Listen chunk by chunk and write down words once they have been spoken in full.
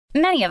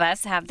Many of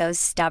us have those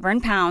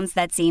stubborn pounds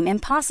that seem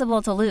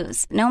impossible to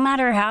lose, no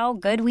matter how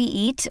good we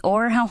eat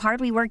or how hard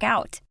we work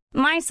out.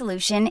 My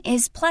solution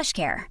is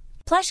PlushCare.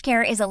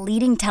 PlushCare is a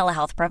leading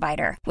telehealth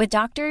provider with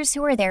doctors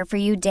who are there for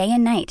you day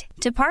and night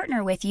to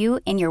partner with you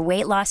in your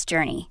weight loss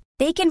journey.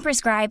 They can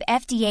prescribe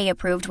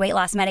FDA-approved weight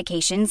loss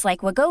medications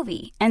like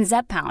Wegovy and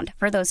Zepbound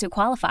for those who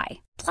qualify.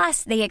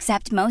 Plus, they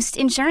accept most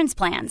insurance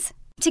plans.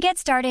 To get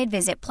started,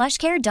 visit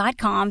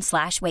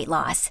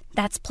plushcare.com/weightloss.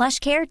 That's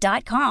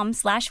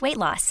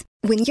plushcare.com/weightloss.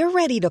 When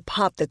you're ready to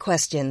pop the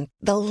question,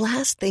 the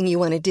last thing you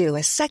want to do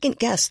is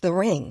second-guess the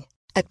ring.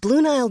 At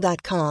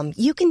BlueNile.com,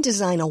 you can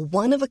design a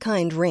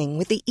one-of-a-kind ring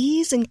with the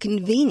ease and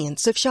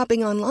convenience of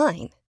shopping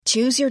online.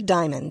 Choose your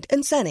diamond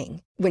and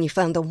setting. When you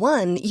find the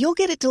one,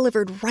 you'll get it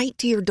delivered right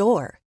to your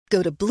door.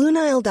 Go to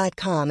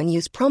BlueNile.com and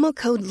use promo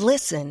code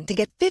LISTEN to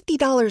get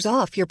 $50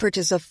 off your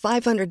purchase of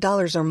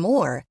 $500 or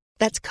more.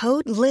 That's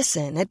code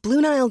LISTEN at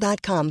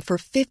BlueNile.com for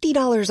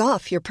 $50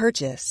 off your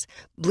purchase.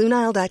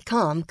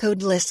 BlueNile.com,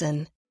 code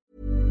LISTEN.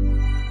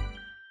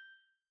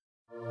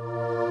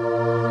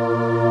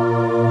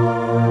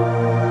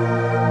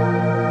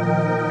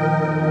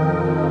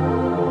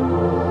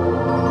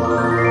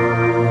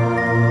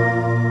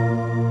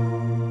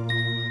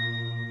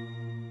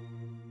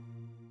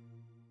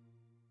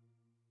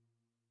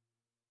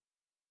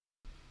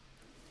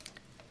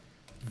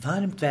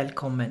 Varmt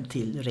välkommen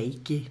till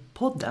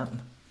Reiki-podden.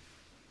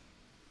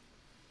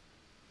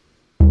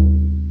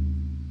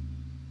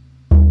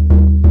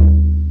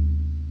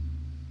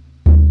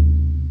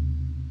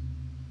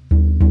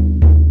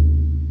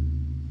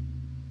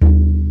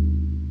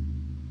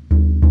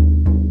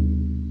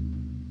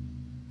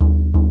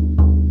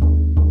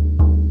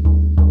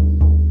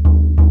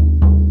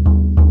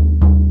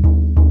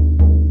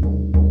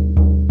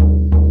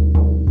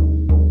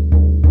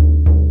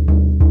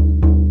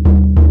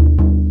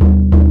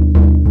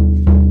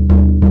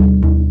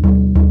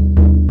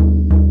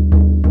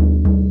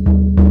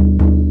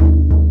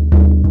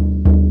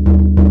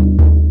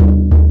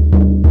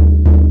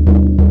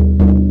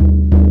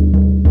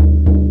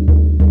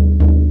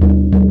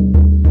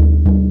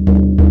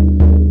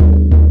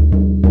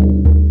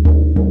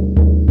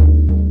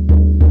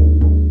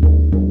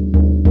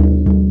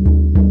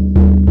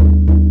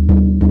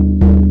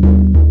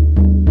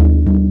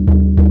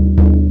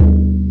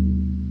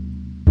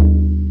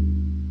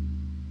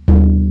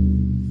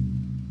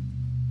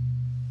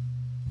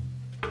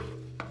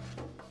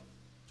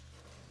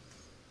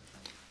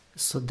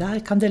 Så där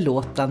kan det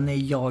låta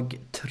när jag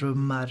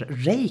trummar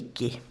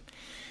reiki.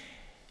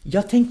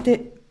 Jag tänkte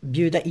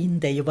bjuda in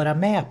dig att vara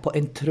med på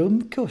en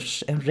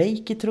trumkurs, en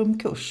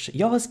reiki-trumkurs.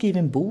 Jag har skrivit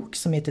en bok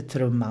som heter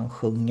Trumman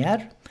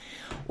sjunger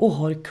och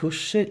har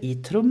kurser i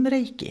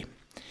trumreiki.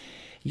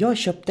 Jag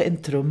köpte en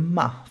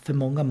trumma för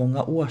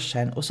många år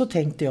sedan och så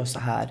tänkte jag så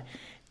här.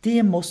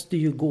 Det måste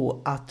ju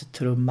gå att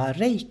trumma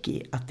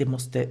reiki, att det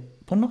måste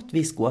på något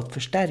vis gå att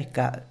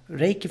förstärka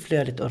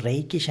reikiflödet och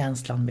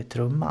reikikänslan med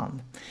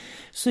trumman.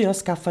 Så jag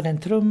skaffade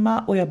en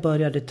trumma och jag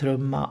började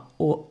trumma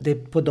och det är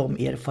på de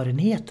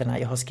erfarenheterna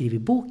jag har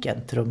skrivit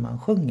boken Trumman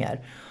sjunger.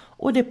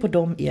 Och det är på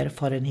de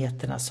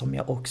erfarenheterna som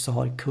jag också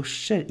har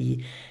kurser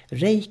i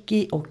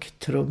reiki och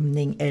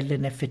trumning eller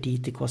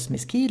Nefertiti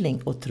kosmisk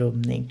healing och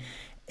trumning.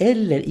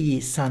 Eller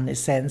i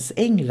Sannesens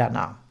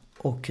änglarna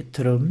och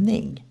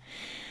trumning.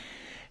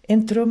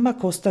 En trumma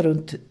kostar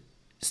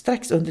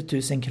strax under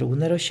 1000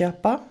 kronor att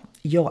köpa.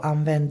 Jag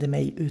använder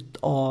mig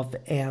utav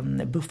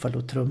en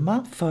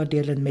buffalotrumma.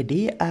 Fördelen med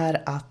det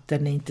är att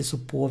den är inte så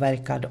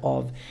påverkad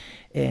av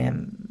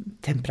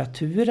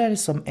temperaturer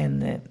som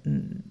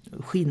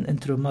en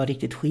trumma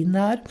riktigt skinn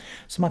är.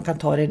 Så man kan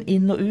ta den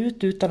in och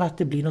ut utan att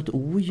det blir något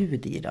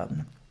oljud i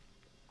den.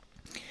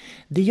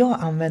 Det jag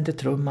använder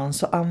trumman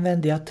så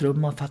använder jag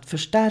trumman för att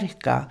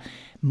förstärka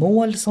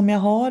mål som jag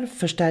har,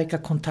 förstärka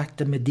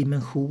kontakten med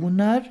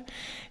dimensioner.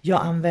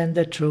 Jag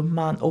använder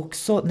trumman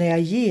också när jag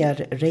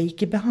ger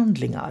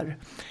reiki-behandlingar.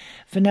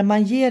 För när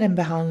man ger en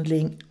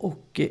behandling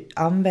och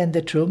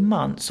använder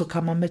trumman så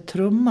kan man med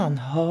trumman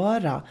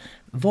höra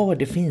var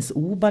det finns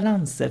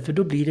obalanser, för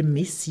då blir det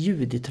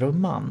missljud i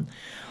trumman.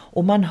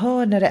 Och man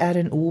hör när det är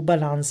en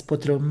obalans på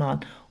trumman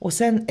och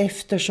sen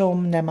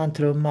eftersom när man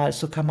trummar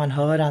så kan man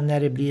höra när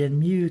det blir en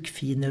mjuk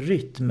fin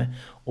rytm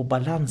och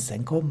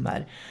balansen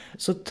kommer.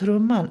 Så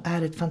trumman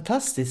är ett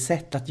fantastiskt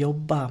sätt att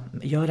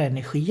göra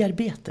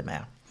energiarbete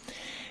med.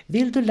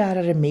 Vill du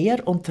lära dig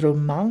mer om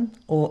trumman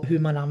och hur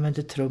man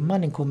använder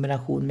trumman i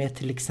kombination med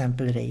till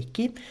exempel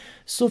reiki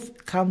så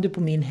kan du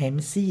på min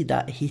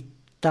hemsida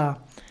hitta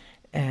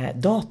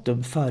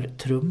datum för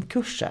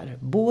trumkurser.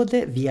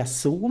 Både via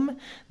Zoom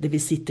där vi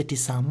sitter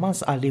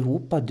tillsammans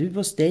allihopa, du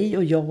hos dig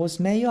och jag hos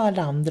mig och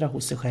alla andra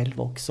hos sig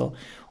själv också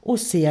och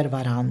ser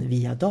varann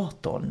via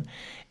datorn.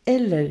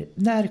 Eller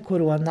när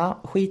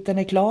corona-skiten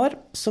är klar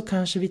så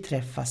kanske vi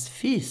träffas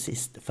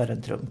fysiskt för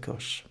en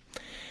trumkurs.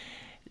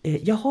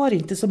 Jag har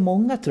inte så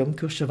många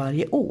trumkurser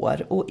varje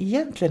år och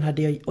egentligen har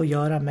det att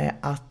göra med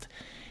att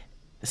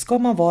ska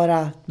man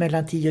vara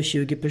mellan 10 och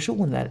 20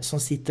 personer som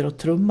sitter och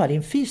trummar i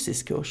en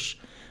fysisk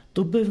kurs,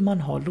 då behöver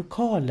man ha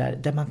lokaler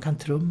där man kan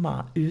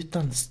trumma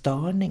utan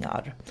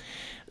störningar.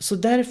 Så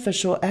därför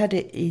så är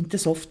det inte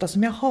så ofta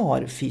som jag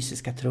har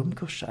fysiska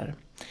trumkurser.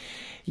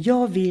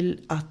 Jag vill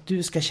att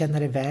du ska känna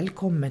dig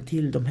välkommen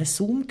till de här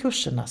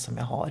Zoom-kurserna som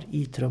jag har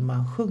i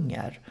Trumman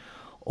sjunger.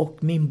 Och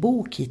min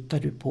bok hittar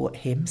du på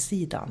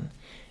hemsidan.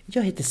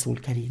 Jag heter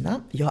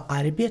Sol-Carina, jag har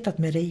arbetat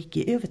med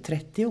reiki i över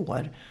 30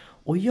 år.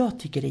 Och jag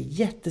tycker det är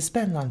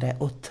jättespännande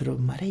att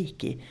trumma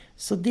reiki.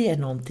 Så det är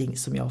någonting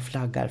som jag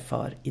flaggar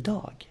för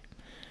idag.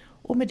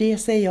 Och med det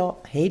säger jag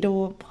hej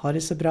då, ha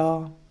det så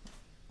bra.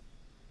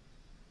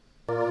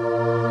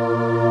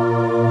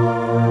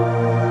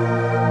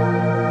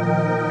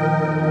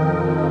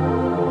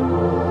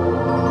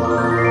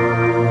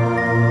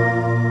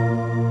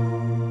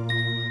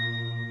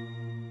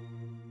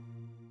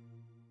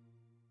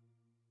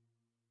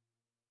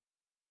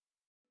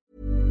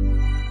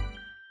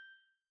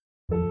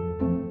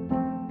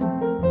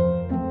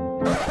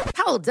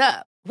 Hold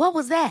up. What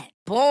was that?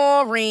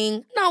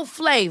 Boring. No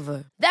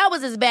flavor. That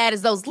was as bad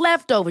as those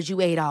leftovers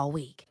you ate all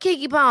week.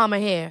 Keke Palmer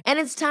here, and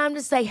it's time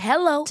to say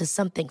hello to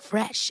something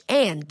fresh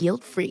and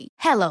guilt-free.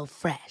 Hello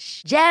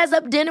Fresh. Jazz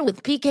up dinner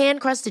with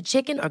pecan-crusted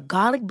chicken or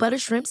garlic butter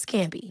shrimp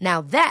scampi.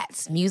 Now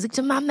that's music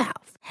to my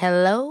mouth.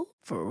 Hello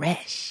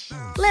Fresh.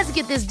 Let's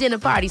get this dinner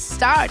party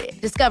started.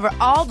 Discover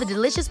all the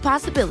delicious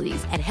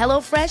possibilities at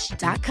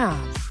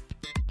hellofresh.com.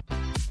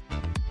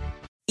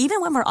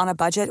 Even when we're on a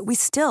budget, we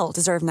still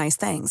deserve nice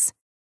things.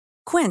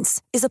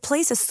 Quince is a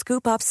place to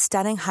scoop up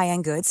stunning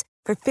high-end goods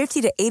for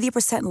 50 to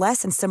 80%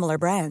 less than similar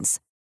brands.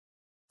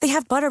 They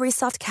have buttery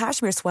soft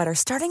cashmere sweaters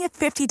starting at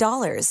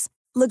 $50,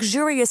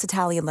 luxurious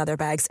Italian leather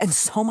bags, and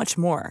so much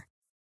more.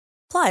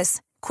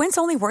 Plus, Quince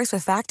only works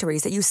with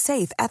factories that use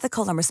safe,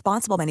 ethical, and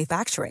responsible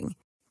manufacturing.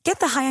 Get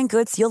the high-end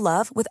goods you'll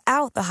love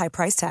without the high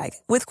price tag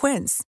with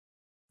Quince.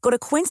 Go to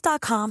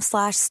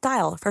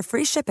quince.com/style for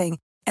free shipping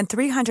and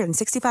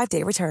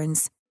 365-day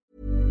returns.